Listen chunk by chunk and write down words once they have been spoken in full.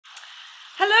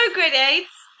Hello grade 8s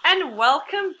and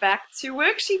welcome back to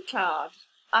WorksheetCloud.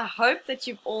 I hope that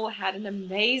you've all had an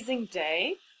amazing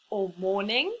day or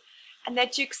morning and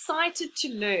that you're excited to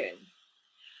learn.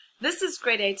 This is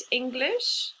grade 8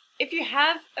 English. If you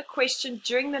have a question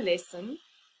during the lesson,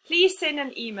 please send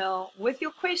an email with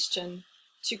your question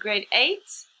to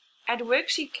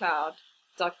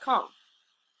grade8@worksheetcloud.com.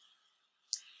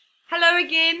 Hello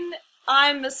again,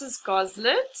 I'm Mrs.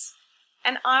 Goslet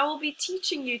and I will be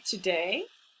teaching you today.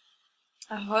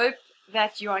 I hope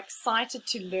that you are excited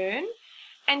to learn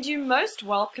and you're most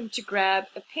welcome to grab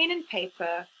a pen and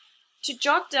paper to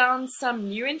jot down some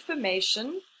new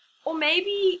information or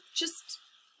maybe just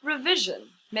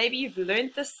revision. Maybe you've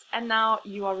learned this and now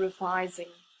you are revising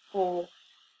for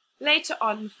later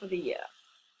on for the year.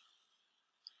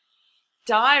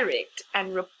 Direct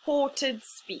and reported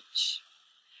speech.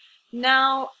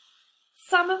 Now,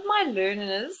 some of my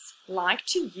learners like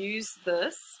to use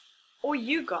this, or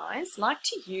you guys like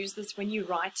to use this when you're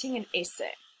writing an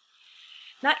essay.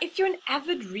 Now, if you're an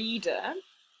avid reader,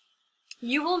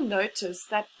 you will notice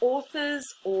that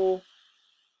authors or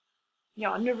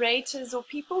narrators or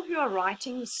people who are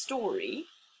writing the story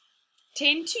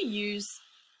tend to use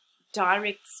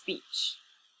direct speech.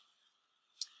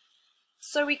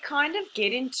 So we kind of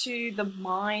get into the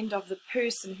mind of the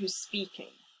person who's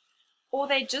speaking, or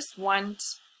they just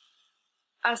want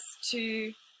us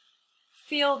to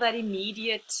feel that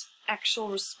immediate actual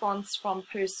response from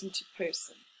person to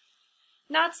person.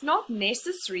 Now, it's not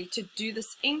necessary to do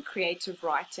this in creative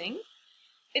writing.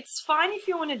 It's fine if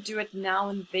you want to do it now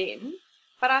and then,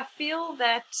 but I feel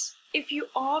that if you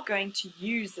are going to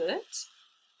use it,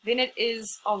 then it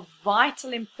is of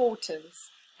vital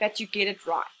importance that you get it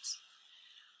right.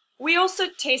 We also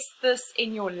test this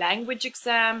in your language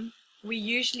exam. We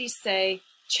usually say,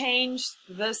 change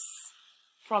this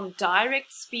from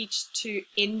direct speech to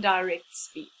indirect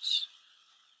speech.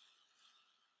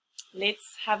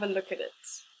 Let's have a look at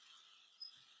it.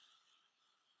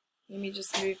 Let me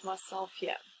just move myself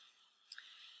here.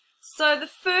 So the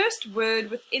first word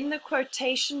within the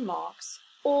quotation marks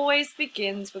always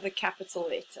begins with a capital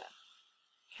letter.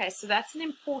 Okay, so that's an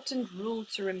important rule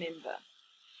to remember.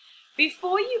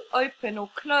 Before you open or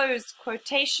close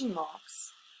quotation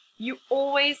marks, you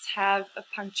always have a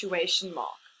punctuation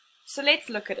mark. So let's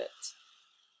look at it.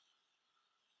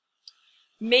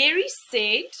 Mary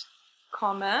said,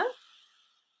 comma,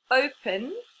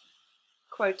 open,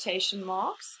 quotation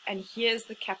marks, and here's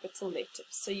the capital letters.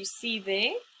 So you see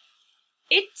there,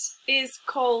 it is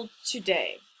cold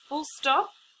today, full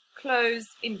stop,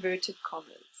 close, inverted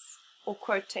commas, or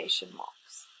quotation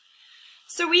marks.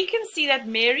 So we can see that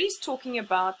Mary's talking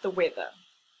about the weather.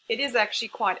 It is actually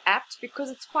quite apt because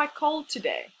it's quite cold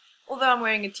today, although I'm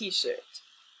wearing a t-shirt.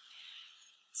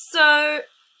 So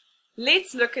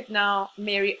let's look at now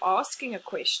Mary asking a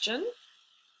question.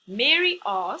 Mary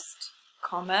asked,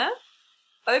 comma,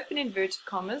 open inverted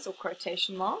commas or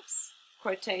quotation marks,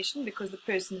 quotation because the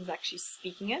person is actually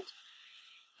speaking it.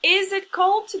 Is it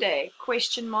cold today?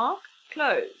 Question mark,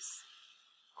 close,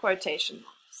 quotation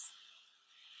marks.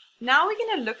 Now we're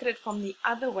going to look at it from the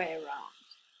other way around.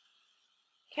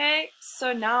 Okay,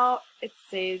 so now it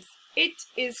says, it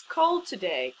is cold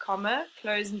today, comma,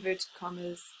 close inverted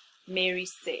commas, Mary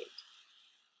said.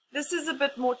 This is a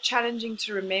bit more challenging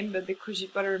to remember because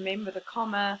you've got to remember the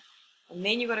comma, and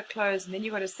then you've got to close, and then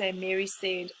you've got to say Mary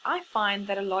said. I find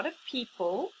that a lot of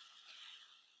people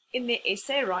in their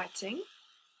essay writing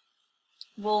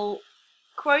will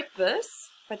quote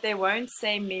this, but they won't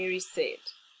say Mary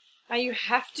said. Now you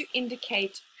have to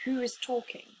indicate who is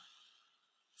talking.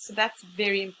 So that's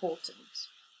very important.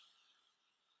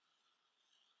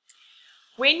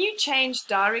 When you change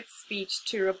direct speech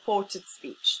to reported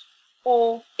speech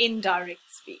or indirect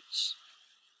speech,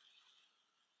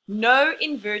 no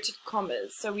inverted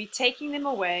commas, so we're taking them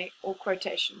away, or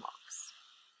quotation marks.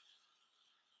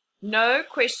 No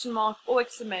question mark or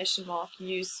exclamation mark.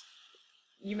 You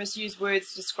must use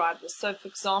words to describe this. So for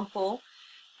example,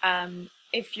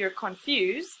 if you're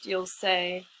confused, you'll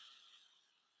say,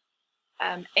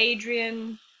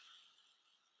 Adrian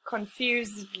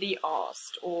confusedly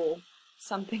asked, or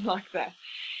something like that.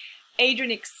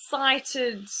 Adrian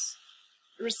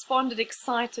responded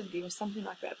excitedly, or something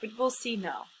like that. But we'll see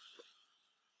now.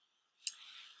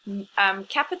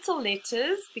 Capital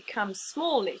letters become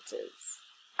small letters,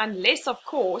 unless, of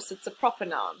course, it's a proper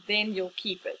noun. Then you'll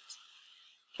keep it.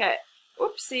 Okay,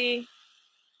 oopsie.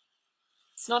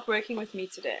 It's not working with me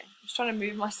today. I'm just trying to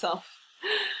move myself.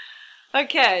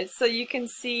 Okay, so you can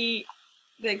see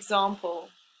the example,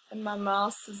 and my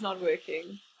mouse is not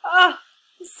working.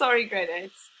 Sorry, grade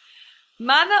 8s.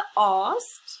 Mother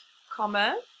asked,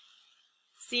 comma,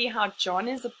 see how John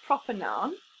is a proper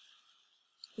noun.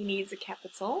 He needs a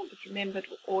capital, but remember it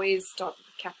will always start with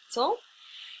a capital.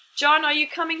 John, are you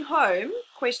coming home?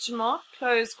 Question mark,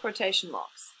 close quotation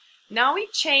marks. Now we're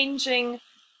changing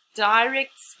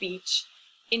direct speech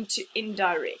into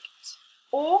indirect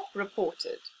or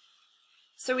reported.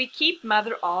 So we keep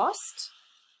mother asked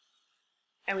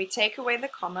and we take away the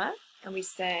comma and we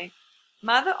say,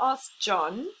 mother asked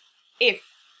John if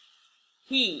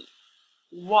he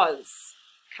was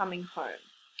coming home.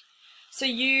 So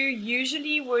you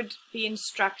usually would be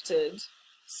instructed,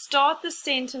 start the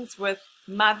sentence with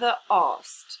mother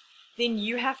asked, then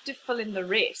you have to fill in the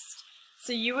rest.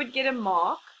 So you would get a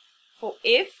mark for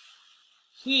if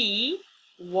he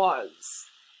was,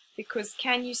 because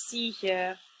can you see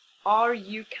here, are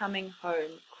you coming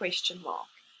home, question mark.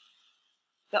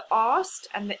 The asked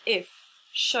and the if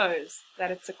shows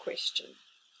that it's a question.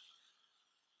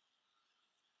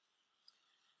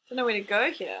 Don't know where to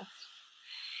go here.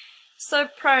 So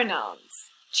pronouns.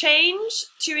 Change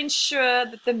to ensure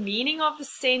that the meaning of the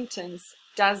sentence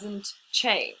doesn't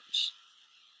change.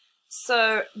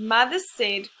 So mother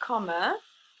said, comma,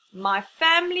 my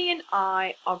family and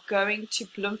I are going to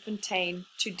Bloemfontein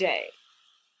today.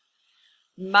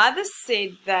 Mother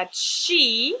said that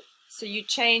she, so you're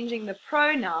changing the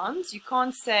pronouns. You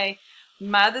can't say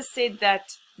mother said that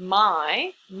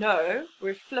my, no,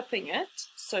 we're flipping it.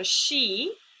 So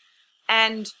she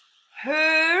and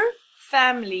her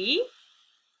family,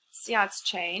 see how it's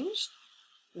changed,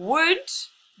 would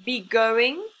be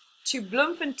going to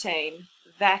Bloemfontein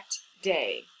that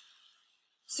day.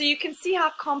 So you can see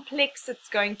how complex it's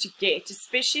going to get,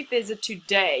 especially if there's a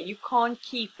today. You can't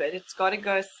keep it. It's got to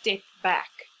go a step back.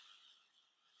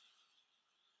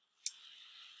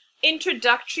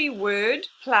 Introductory word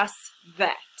plus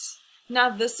that. Now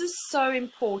this is so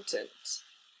important.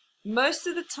 Most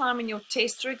of the time in your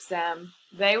test or exam,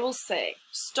 they will say,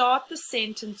 start the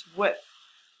sentence with,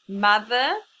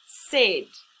 mother said.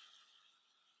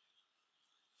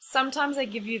 Sometimes they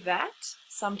give you that,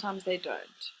 sometimes they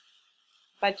don't.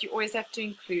 But you always have to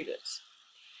include it.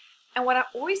 And what I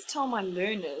always tell my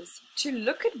learners, to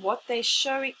look at what they're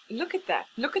showing, look at that,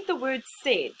 look at the word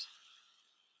said.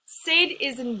 Said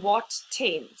is in what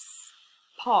tense?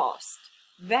 Past.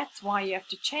 That's why you have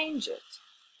to change it.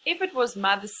 If it was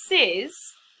mother says,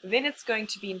 then it's going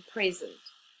to be in present.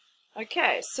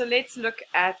 Okay, so let's look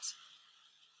at,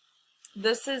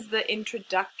 this is the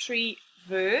introductory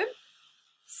verb,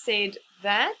 said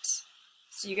that,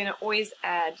 so you're going to always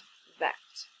add that.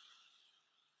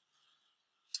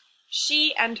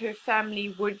 She and her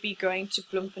family would be going to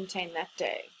Bloemfontein that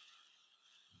day.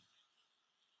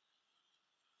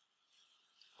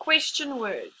 Question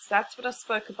words, that's what I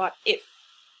spoke about, if.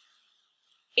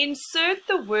 Insert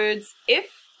the words if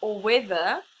or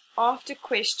whether after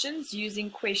questions using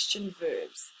question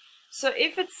verbs. So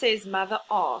if it says mother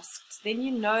asked, then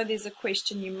you know there's a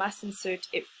question, you must insert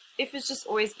if. If is just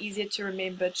always easier to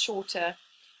remember, it's shorter,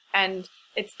 and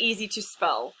it's easy to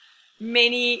spell.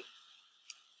 Many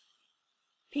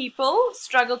people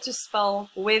struggle to spell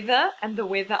weather and the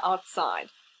weather outside,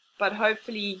 but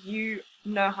hopefully you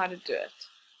know how to do it.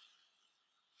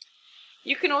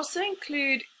 You can also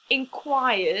include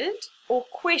inquired or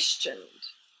questioned.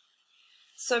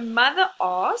 So mother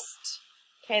asked,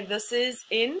 okay, this is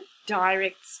in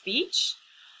direct speech.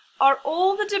 Are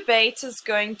all the debaters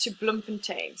going to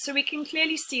Bloemfontein? So we can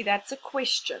clearly see that's a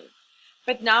question.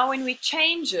 But now when we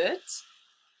change it,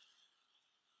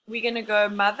 we're going to go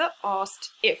mother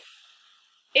asked if.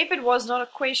 If it was not a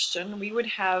question, we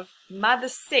would have mother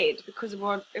said, because it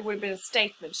would have been a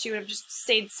statement. She would have just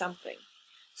said something.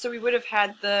 So we would have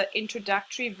had the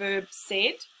introductory verb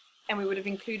said, and we would have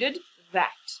included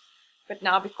that. But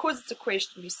now because it's a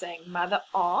question, we're saying mother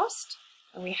asked,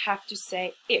 and we have to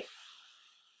say if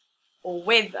or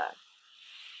whether.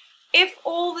 If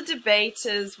all the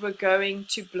debaters were going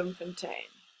to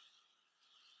Bloemfontein.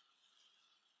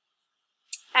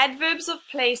 Adverbs of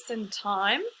place and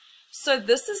time. So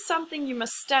this is something you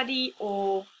must study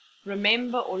or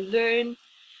remember or learn.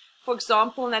 For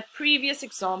example, in that previous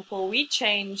example, we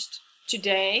changed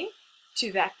today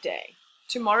to that day.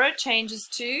 Tomorrow changes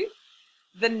to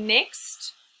the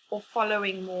next or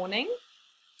following morning.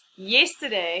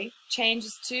 Yesterday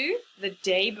changes to the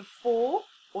day before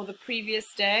or the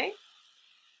previous day.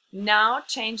 Now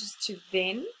changes to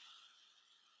then.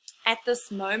 At this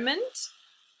moment,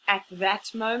 at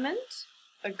that moment,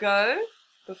 ago,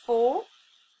 before,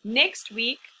 next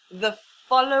week, the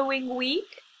following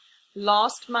week,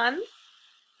 last month,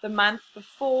 the month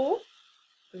before,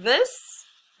 this,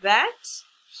 that,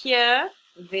 here,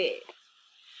 there.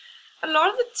 A lot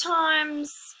of the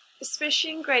times,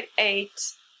 especially in grade 8,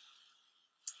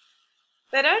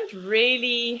 they don't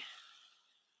really,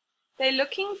 they're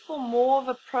looking for more of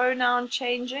a pronoun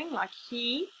changing, like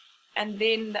he, and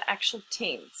then the actual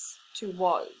tense to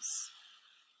was.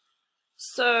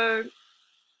 So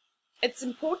it's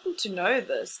important to know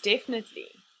this, definitely,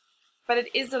 but it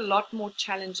is a lot more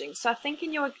challenging. So I think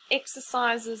in your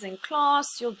exercises in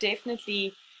class, you'll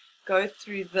definitely go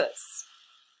through this.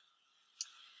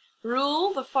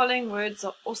 Rule, the following words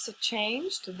are also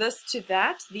changed. This to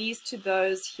that, these to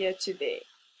those, here to there.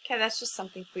 Okay, that's just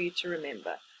something for you to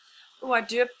remember. Oh, I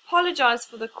do apologize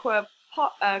for the poor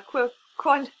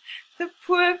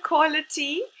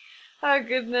quality. Oh,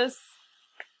 goodness.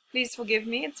 Please forgive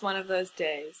me. It's one of those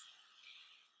days.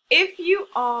 If you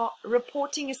are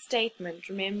reporting a statement,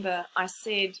 remember I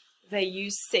said they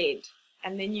use said,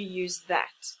 and then you use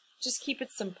that. Just keep it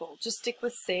simple. Just stick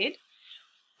with said.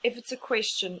 If it's a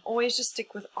question, always just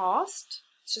stick with asked.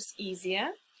 It's just easier.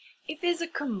 If there's a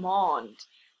command,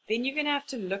 then you're going to have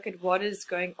to look at what is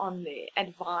going on there.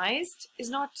 Advised is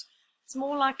not, it's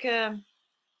more like a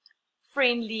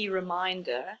friendly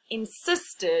reminder.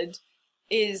 Insisted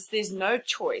is there's no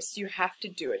choice, you have to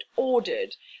do it.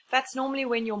 Ordered, that's normally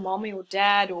when your mom or your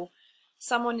dad or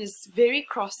someone is very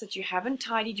cross that you haven't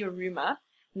tidied your room up,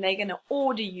 and they're going to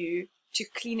order you to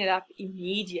clean it up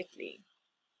immediately.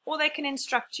 Or they can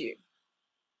instruct you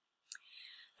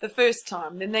the first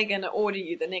time, then they're going to order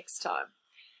you the next time.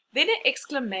 Then an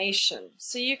exclamation.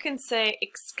 So you can say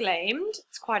exclaimed.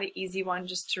 It's quite an easy one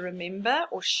just to remember.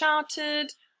 Or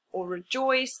shouted or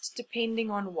rejoiced,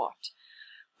 depending on what.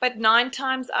 But 9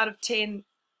 times out of 10,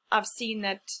 I've seen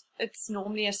that it's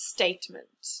normally a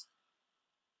statement.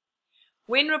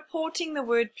 When reporting the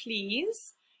word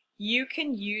please, you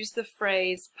can use the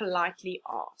phrase politely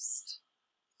asked.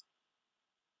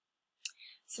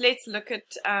 So let's look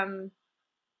at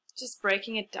just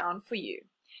breaking it down for you.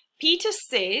 Peter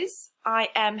says, I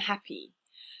am happy.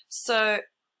 So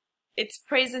it's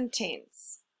present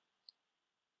tense.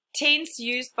 Tense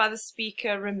used by the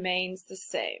speaker remains the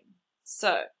same.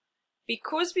 So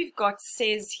because we've got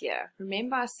says here,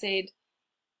 remember I said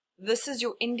this is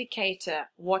your indicator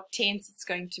what tense it's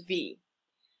going to be.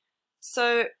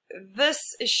 So this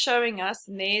is showing us,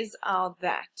 and there's our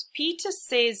that. Peter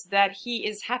says that he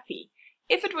is happy.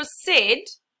 If it was said,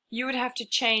 you would have to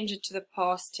change it to the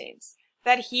past tense,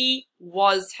 that he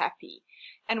was happy.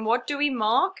 And what do we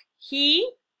mark?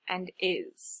 He and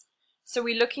is. So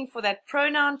we're looking for that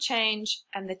pronoun change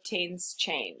and the tense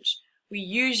change. We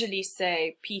usually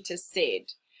say Peter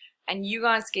said. And you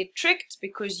guys get tricked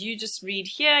because you just read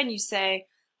here and you say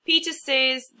Peter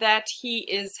says that he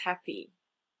is happy.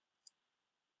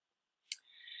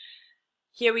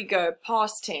 Here we go,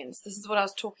 past tense. This is what I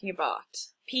was talking about.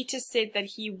 Peter said that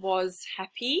he was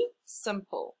happy.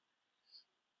 Simple.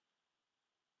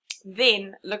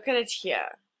 Then look at it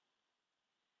here.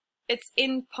 It's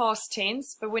in past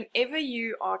tense, but whenever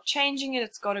you are changing it,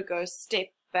 it's got to go a step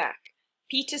back.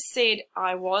 Peter said,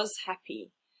 I was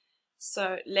happy.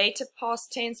 So later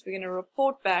past tense, we're going to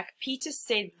report back. Peter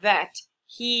said that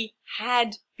he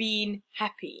had been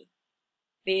happy.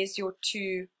 There's your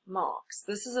 2 marks.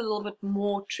 This is a little bit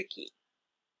more tricky.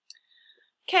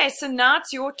 Okay, so now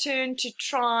it's your turn to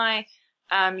try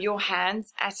your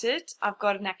hands at it. I've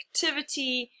got an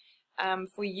activity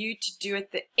for you to do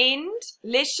at the end.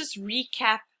 Let's just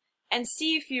recap and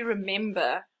see if you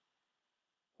remember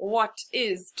what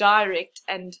is direct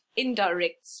and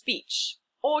indirect speech,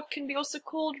 or it can be also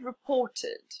called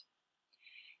reported.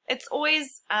 It's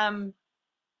always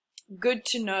good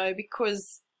to know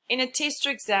because in a test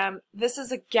or exam, this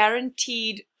is a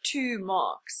guaranteed 2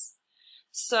 marks.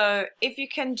 So if you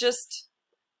can just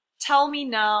tell me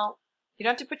now, you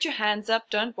don't have to put your hands up,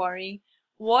 don't worry.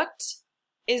 What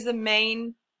is the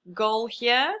main goal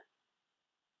here?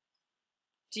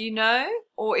 Do you know?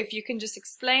 Or if you can just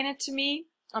explain it to me,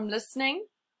 I'm listening.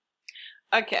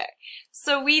 Okay,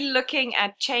 so we're looking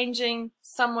at changing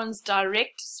someone's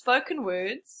direct spoken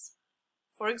words.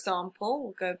 For example,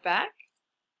 we'll go back.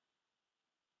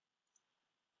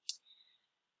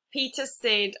 Peter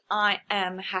said, I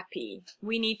am happy.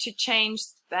 We need to change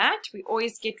that. We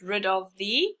always get rid of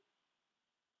the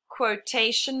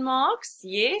quotation marks,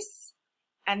 yes.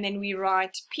 And then we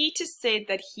write, Peter said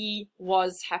that he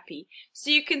was happy. So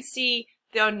you can see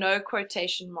there are no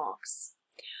quotation marks.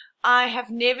 I have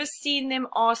never seen them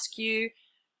ask you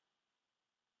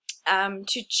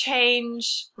to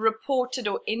change reported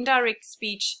or indirect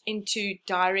speech into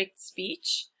direct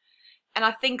speech. And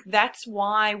I think that's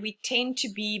why we tend to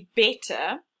be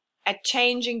better at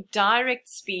changing direct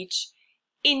speech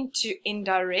into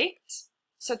indirect.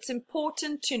 So it's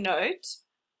important to note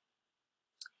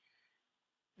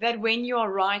that when you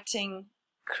are writing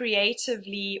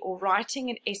creatively or writing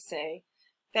an essay,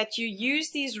 that you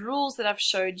use these rules that I've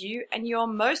showed you, and you're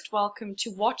most welcome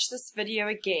to watch this video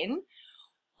again,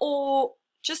 or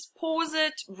just pause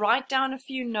it, write down a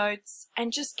few notes,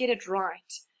 and just get it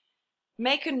right.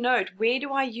 Make a note, where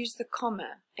do I use the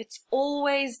comma? It's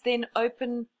always then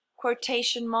open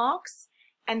quotation marks,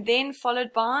 and then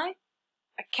followed by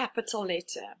a capital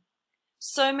letter.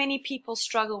 So many people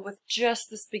struggle with just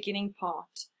this beginning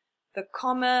part, the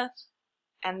comma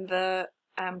and the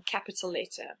capital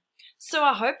letter. So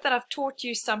I hope that I've taught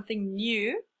you something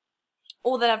new,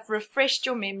 or that I've refreshed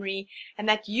your memory, and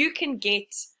that you can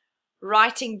get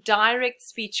writing direct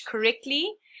speech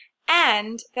correctly,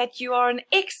 and that you are an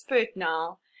expert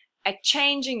now at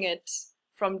changing it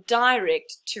from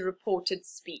direct to reported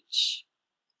speech.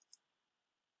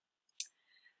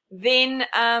 Then,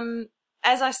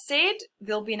 as I said,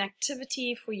 there'll be an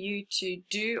activity for you to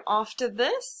do after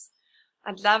this.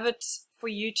 I'd love it for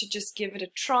you to just give it a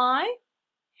try.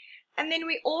 And then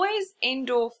we always end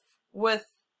off with,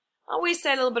 I always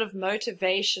say a little bit of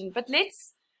motivation, but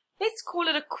let's call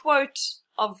it a quote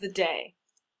of the day.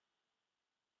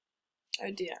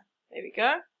 Oh dear, there we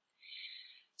go.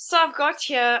 So I've got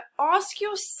here, ask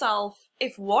yourself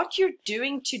if what you're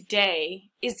doing today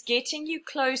is getting you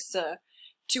closer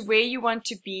to where you want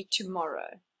to be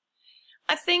tomorrow.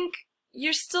 I think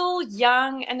you're still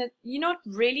young and you're not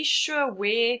really sure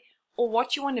where or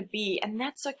what you want to be, and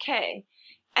that's okay.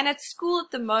 And at school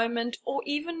at the moment, or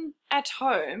even at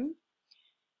home,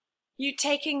 you're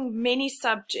taking many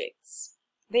subjects.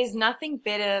 There's nothing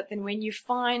better than when you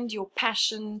find your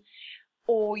passion,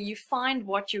 or you find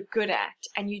what you're good at,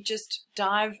 and you just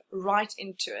dive right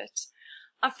into it.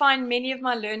 I find many of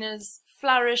my learners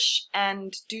flourish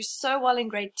and do so well in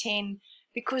grade 10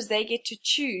 because they get to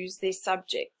choose their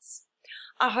subjects.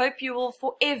 I hope you will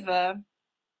forever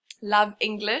love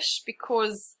English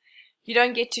because you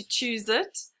don't get to choose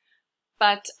it,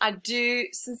 but I do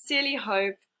sincerely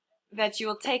hope that you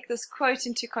will take this quote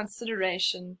into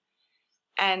consideration,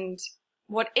 and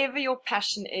whatever your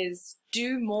passion is,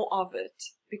 do more of it,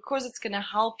 because it's going to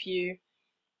help you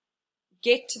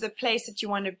get to the place that you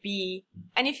want to be.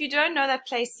 And if you don't know that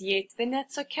place yet, then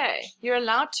that's okay. You're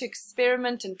allowed to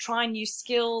experiment and try new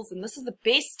skills, and this is the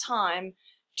best time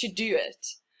to do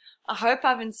it. I hope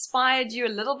I've inspired you a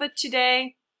little bit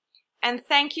today, and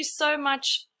thank you so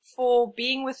much for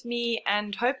being with me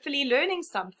and hopefully learning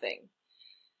something.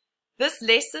 This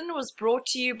lesson was brought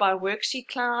to you by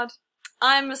WorksheetCloud.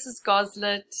 I'm Mrs.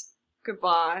 Goslet.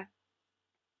 Goodbye.